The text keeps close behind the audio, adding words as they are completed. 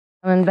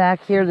Coming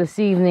back here this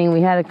evening,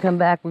 we had to come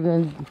back. We're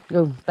going to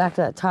go back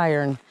to that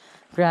tire and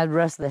grab the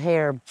rest of the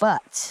hair.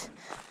 But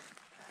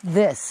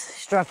this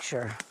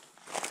structure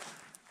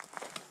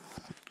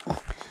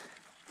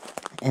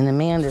in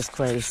Amanda's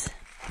place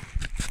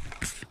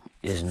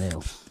is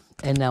new.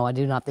 And no, I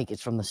do not think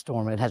it's from the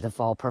storm. It had to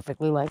fall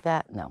perfectly like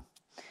that. No.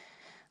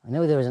 I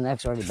know there was an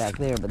X already back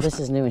there, but this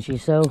is new and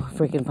she's so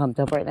freaking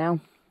pumped up right now.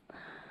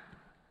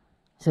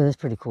 So that's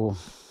pretty cool.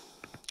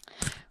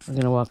 We're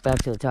going to walk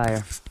back to the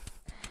tire.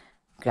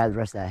 Grab the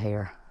rest of that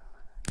hair.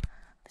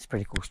 It's a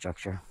pretty cool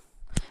structure.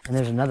 And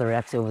there's another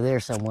X over there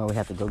somewhere. We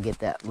have to go get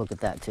that, look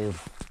at that too.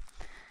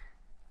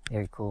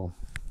 Very cool.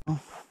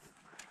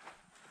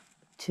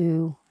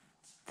 To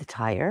the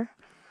tire,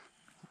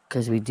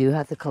 because we do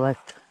have to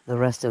collect the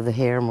rest of the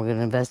hair, and we're going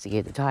to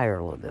investigate the tire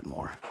a little bit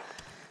more.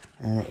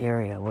 And the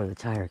area where the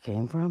tire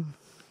came from.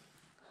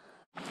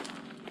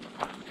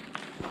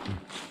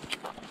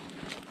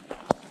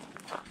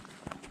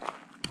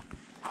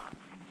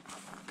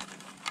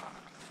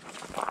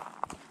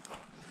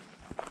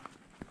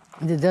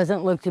 It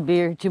doesn't look to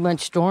be too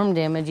much storm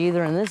damage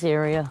either in this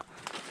area,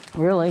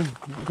 really,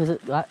 because it,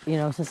 you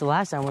know, since the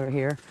last time we were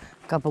here,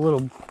 a couple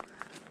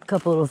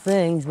little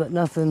things, but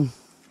nothing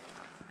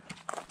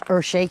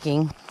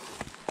earth-shaking.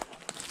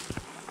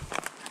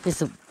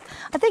 Just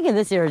I think in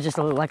this area, just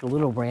like a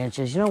little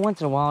branches. You know,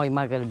 once in a while you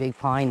might get a big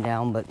pine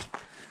down, but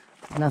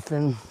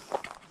nothing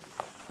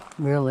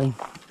really.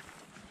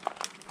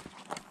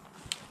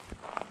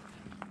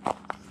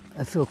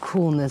 I feel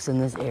coolness in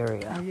this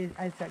area.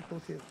 I felt cool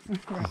too.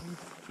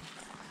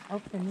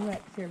 Oh, the new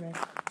X here, man.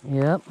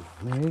 Yep,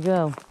 there you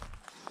go.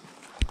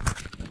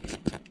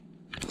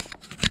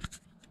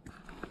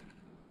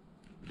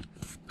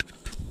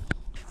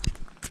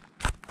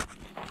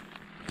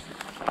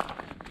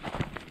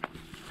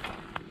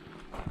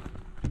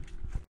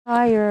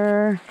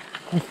 Tire.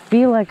 I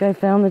feel like I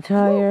found the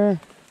tire.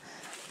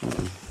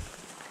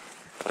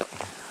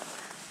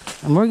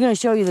 And we're going to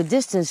show you the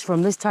distance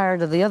from this tire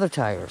to the other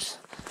tires.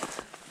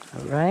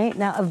 All right?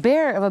 Now, if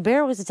a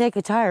bear was to take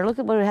a tire, look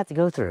at what it would have to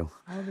go through.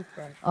 All this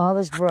brush. All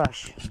this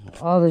brush.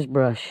 All this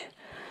brush.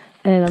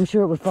 And I'm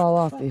sure it would fall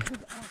off you.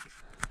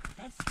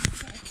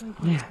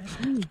 Yeah.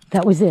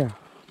 That was there.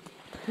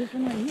 This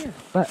one right here.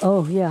 But,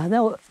 oh, yeah.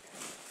 No.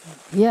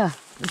 Yeah.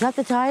 Is that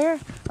the tire?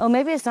 Oh,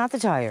 maybe it's not the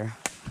tire.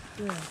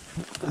 Yeah.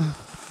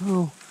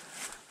 Oh,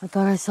 I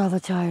thought I saw the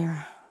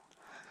tire.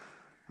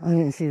 I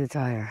didn't see the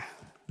tire.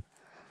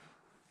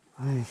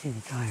 I didn't see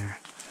the tire.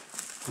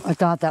 I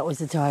thought that was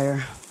the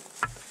tire.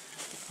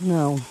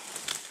 No.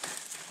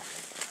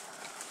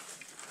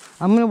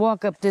 I'm going to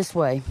walk up this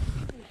way.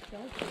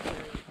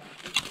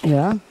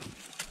 Yeah?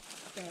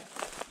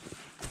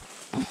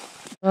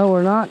 Well,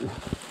 we're not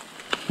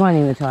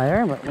finding the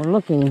tire, but we're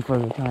looking for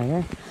the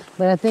tire.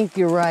 But I think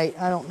you're right.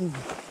 I don't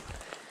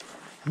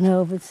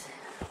know if it's...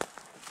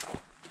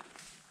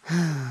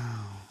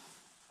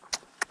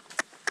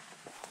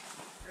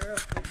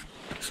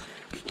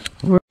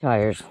 We're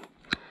tires.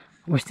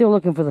 We're still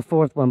looking for the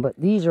fourth one, but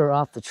these are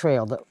off the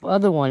trail. The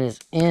other one is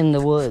in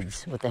the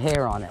woods with the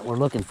hair on it. We're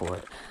looking for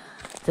it.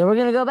 So we're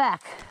gonna go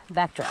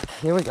backtrack.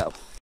 Here we go.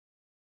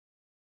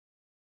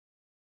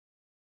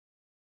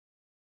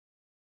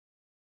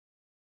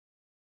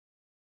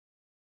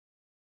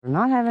 We're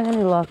not having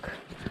any luck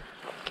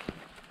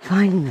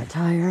finding the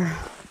tire.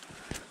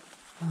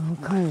 We're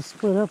kind of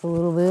split up a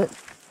little bit.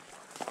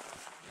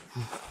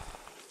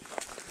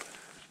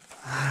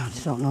 I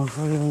just don't know if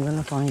we're even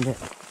gonna find it.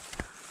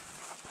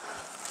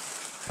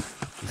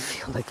 I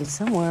feel like it's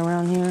somewhere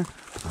around here.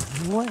 I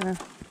don't know where.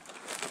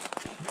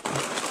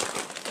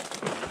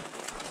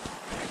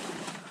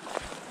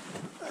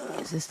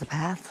 Is this the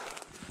path?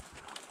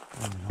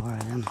 I don't know where I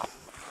am.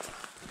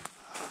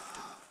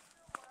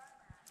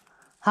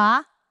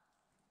 Huh?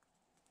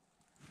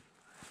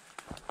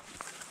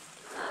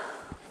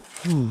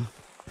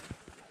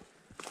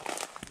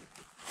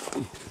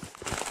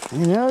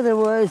 You know, there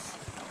was...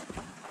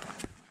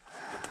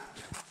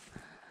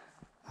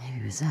 Maybe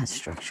it was that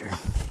structure.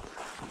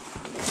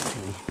 Let's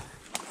see.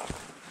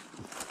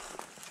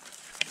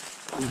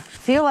 I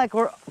feel like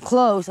we're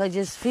close. I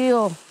just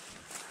feel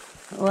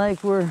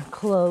like we're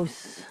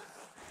close.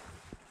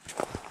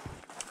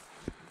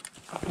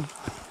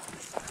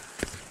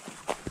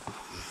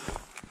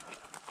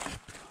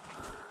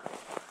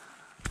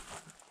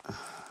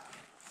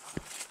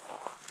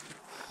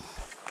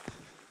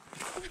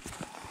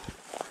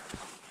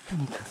 Let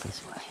me go this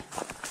way.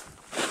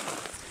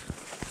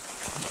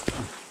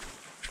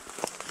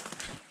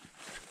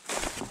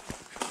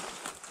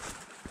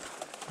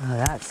 Oh,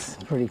 that's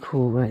pretty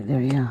cool right there,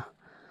 yeah.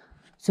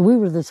 So we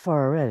were this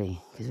far already,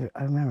 because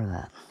I remember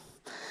that.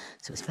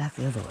 So it's back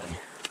the other way.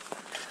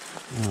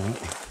 All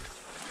right.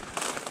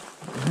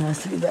 It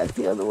has to be back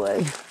the other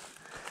way.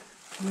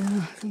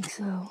 Yeah, I think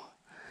so.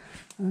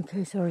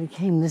 Okay, so I already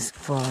came this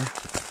far.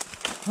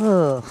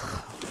 Ugh.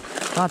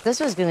 Thought this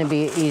was going to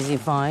be an easy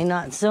find,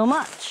 not so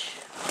much.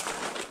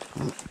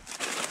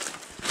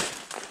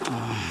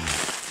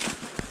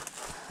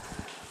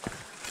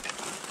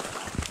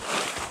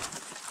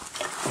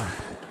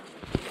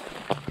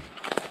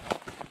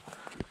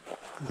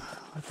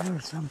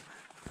 There's some,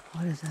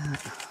 what is that?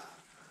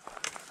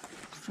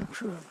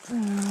 Structure up there.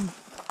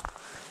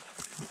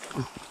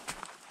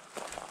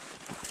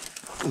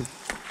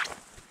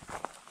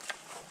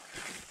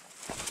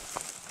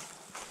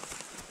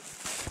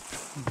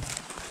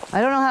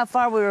 I don't know how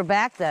far we were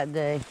back that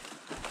day.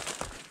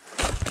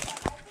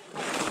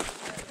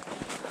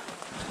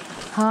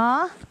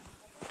 Huh?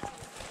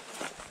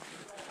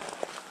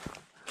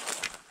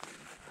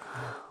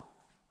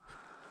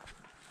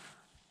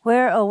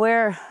 Where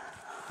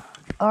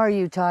are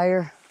you,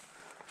 Tyre?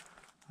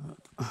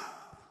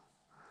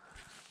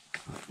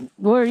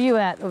 Where are you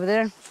at? Over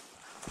there?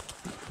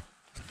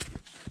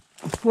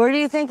 Where do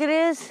you think it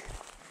is? I think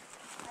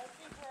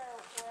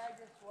where I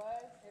just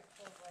was, it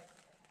feels like.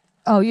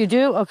 Oh, you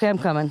do? Okay, I'm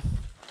coming.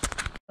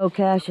 Oh,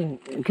 caching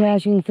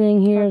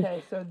thing here.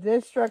 Okay, so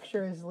this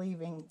structure is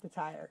leaving the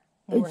tire.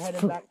 And we're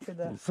headed back to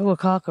the... Full of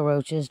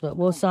cockroaches, but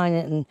we'll sign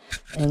it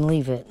and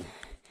leave it.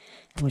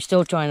 And we're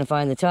still trying to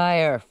find the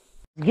tire.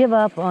 Give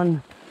up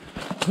on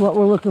what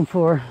we're looking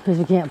for because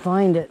we can't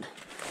find it.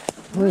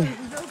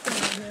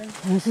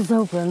 This is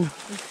open.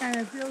 It kind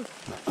of feels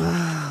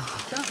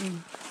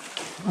something.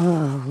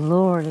 Oh,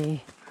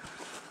 Lordy.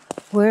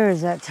 Where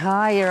is that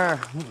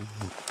tire?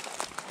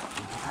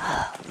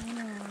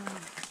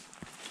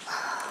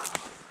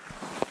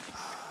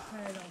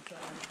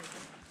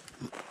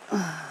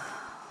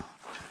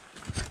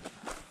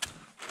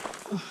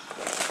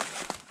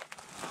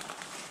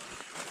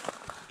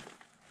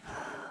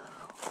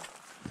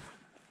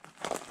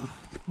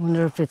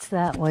 Wonder if it's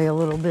that way a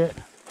little bit.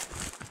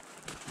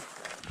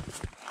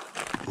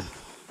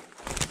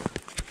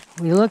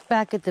 We look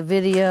back at the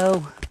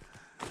video,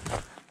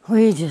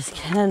 we just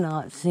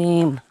cannot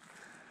seem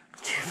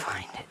to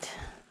find it.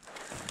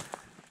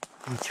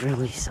 It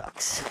really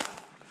sucks.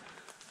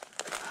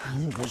 I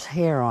think there's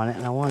hair on it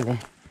and I wanted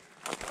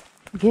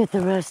to get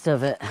the rest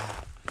of it.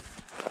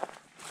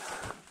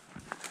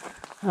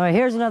 All right,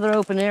 here's another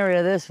open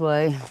area this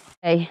way.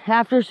 Okay,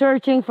 after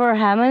searching for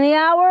how many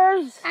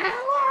hours?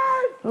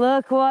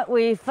 Look what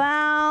we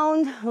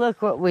found.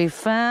 Look what we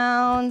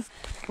found.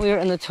 We were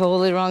in the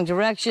totally wrong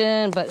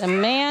direction, but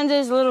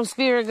Amanda's little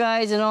spirit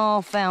guides and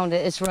all found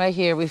it. It's right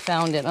here. We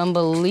found it.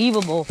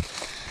 Unbelievable.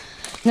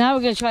 Now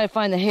we're going to try to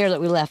find the hair that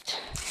we left,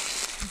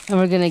 and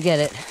we're going to get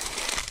it.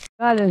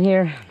 Got in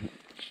here.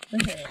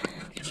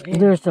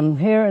 There's some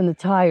hair in the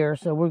tire,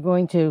 so we're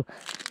going to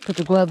put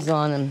the gloves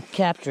on and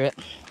capture it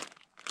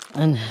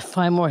and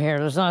find more hair.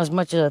 There's not as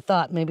much as I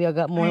thought. Maybe I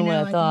got more than what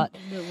I thought.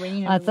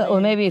 I thought, well,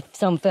 maybe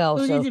some fell.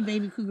 Oh, so there's a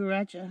baby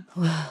cucaracha.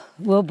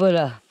 we'll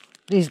put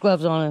these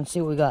gloves on and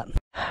see what we got.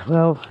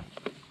 Well,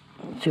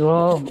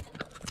 to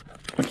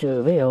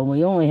avail,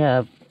 we only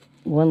have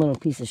one little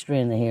piece of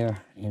strand of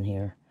hair in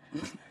here.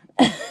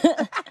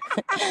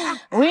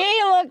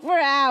 We look for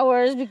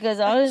hours because,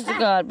 honest to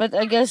God, but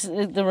I guess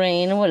the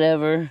rain or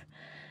whatever.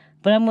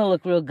 But I'm going to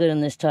look real good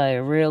in this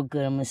tire, real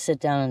good. I'm going to sit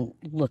down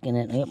and look in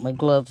it and get my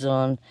gloves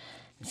on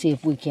and see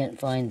if we can't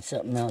find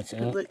something else.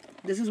 Look,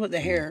 this is what the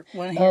hair,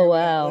 one hair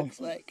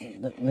looks like.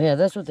 Yeah,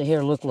 that's what the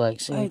hair looked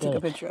like. So I took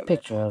a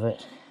picture of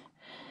it.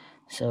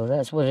 So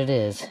that's what it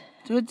is.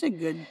 So it's a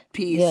good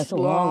piece. Yeah, it's a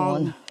long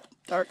one.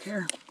 Dark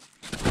hair.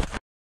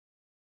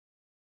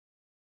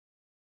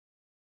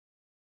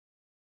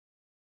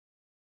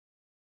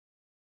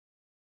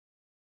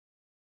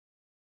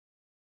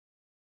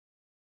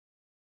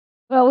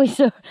 Well, this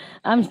is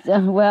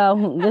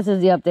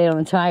the update on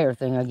the tire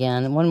thing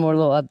again. One more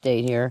little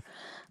update here.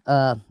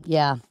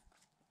 Yeah,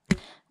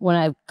 when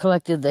I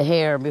collected the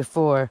hair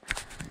before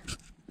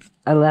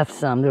I left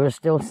some, there was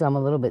still some,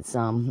 a little bit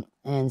some.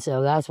 And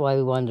so that's why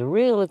we wanted to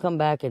really come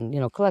back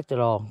and, collect it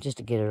all, just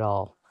to get it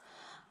all.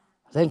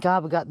 Thank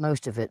God we got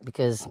most of it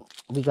because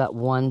we got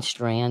one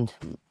strand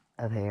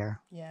of hair.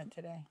 Yeah,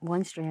 today.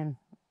 One strand.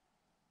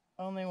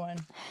 Only one.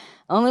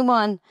 Only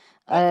one.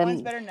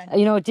 One's better than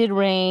none. It did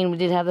rain. We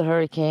did have the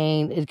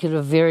hurricane. It could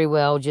have very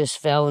well just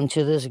fell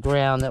into this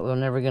ground that we're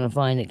never going to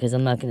find it because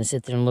I'm not going to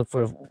sit there and look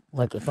for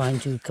like a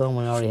fine-tooth comb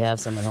when I already have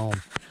some at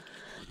home.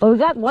 But we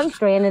got one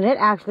strand and it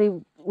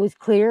actually was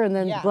clear and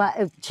then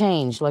it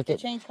changed. It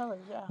changed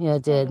colors, yeah. Yeah,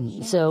 it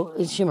did. So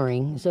it's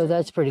shimmering. So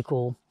that's pretty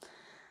cool.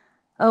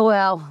 Oh,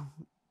 well,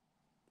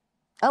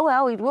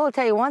 we will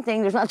tell you one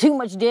thing. There's not too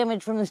much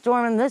damage from the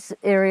storm in this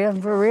area,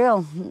 for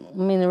real. I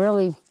mean, there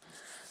really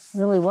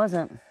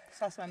wasn't.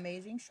 Saw some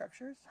amazing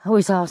structures.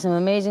 We saw some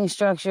amazing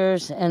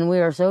structures, and we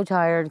are so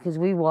tired because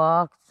we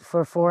walked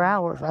for 4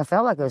 hours. I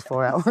felt like it was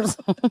 4 hours.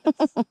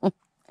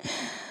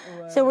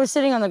 So we're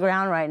sitting on the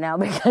ground right now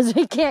because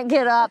we can't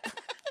get up.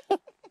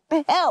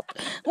 Help!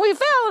 We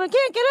fell and I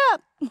can't get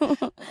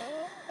up.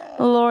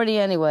 Lordy,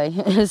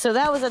 anyway. So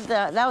that was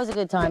a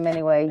good time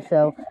anyway.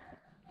 So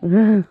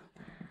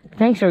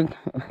thanks for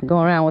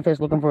going around with us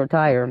looking for a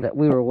tire that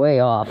we were way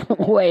off.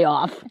 Way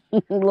off.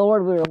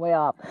 Lord, we were way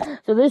off.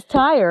 So this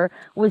tire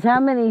was how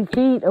many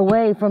feet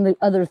away from the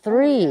other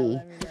three?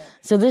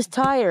 So this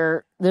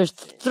tire, there's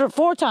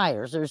 4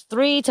 tires. There's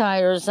 3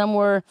 tires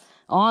somewhere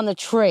on the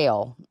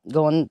trail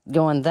going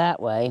that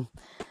way.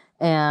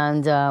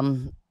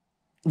 And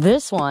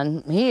this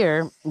one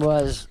here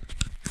was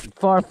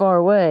far, far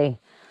away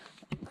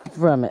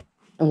from it.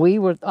 And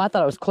I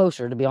thought it was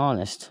closer, to be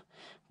honest.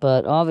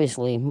 But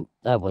obviously,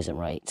 I wasn't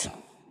right.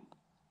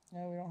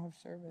 No, we don't have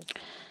service.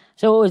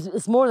 So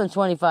it's more than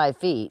 25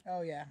 feet.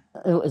 Oh, yeah.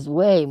 It was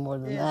way more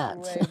than that.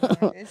 Way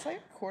more. It's like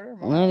a quarter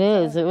mile. It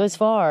is. It was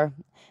far.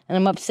 And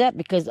I'm upset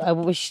because I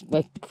wish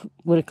I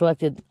would have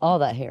collected all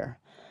that hair.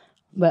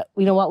 But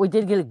you know what? We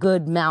did get a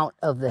good amount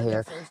of the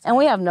hair. And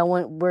we have no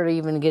one where to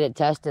even get it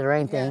tested or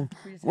anything.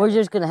 Yeah, we're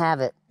just going to have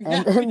it.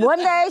 And one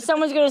day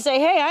someone's going to say,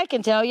 hey, I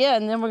can tell you.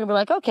 And then we're going to be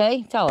like,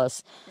 okay, tell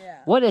us. Yeah.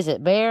 What is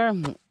it? Bear?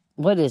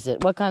 What is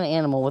it? What kind of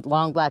animal with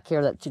long black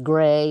hair that's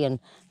gray and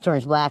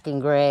turns black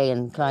and gray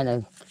and kind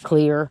of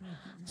clear?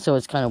 Mm-hmm. So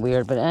it's kind of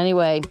weird. But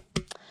anyway,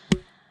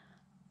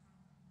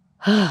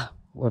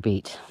 we're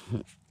beat.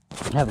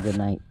 Have a good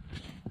night.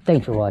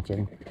 Thanks for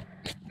watching.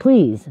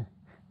 Please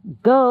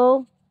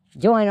go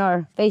join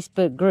our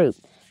Facebook group,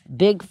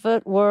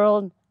 Bigfoot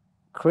World,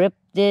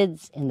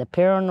 Cryptids, and the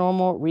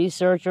Paranormal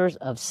Researchers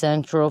of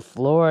Central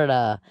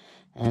Florida.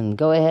 And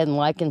go ahead and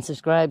like and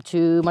subscribe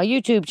to my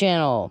YouTube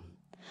channel.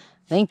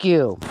 Thank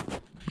you.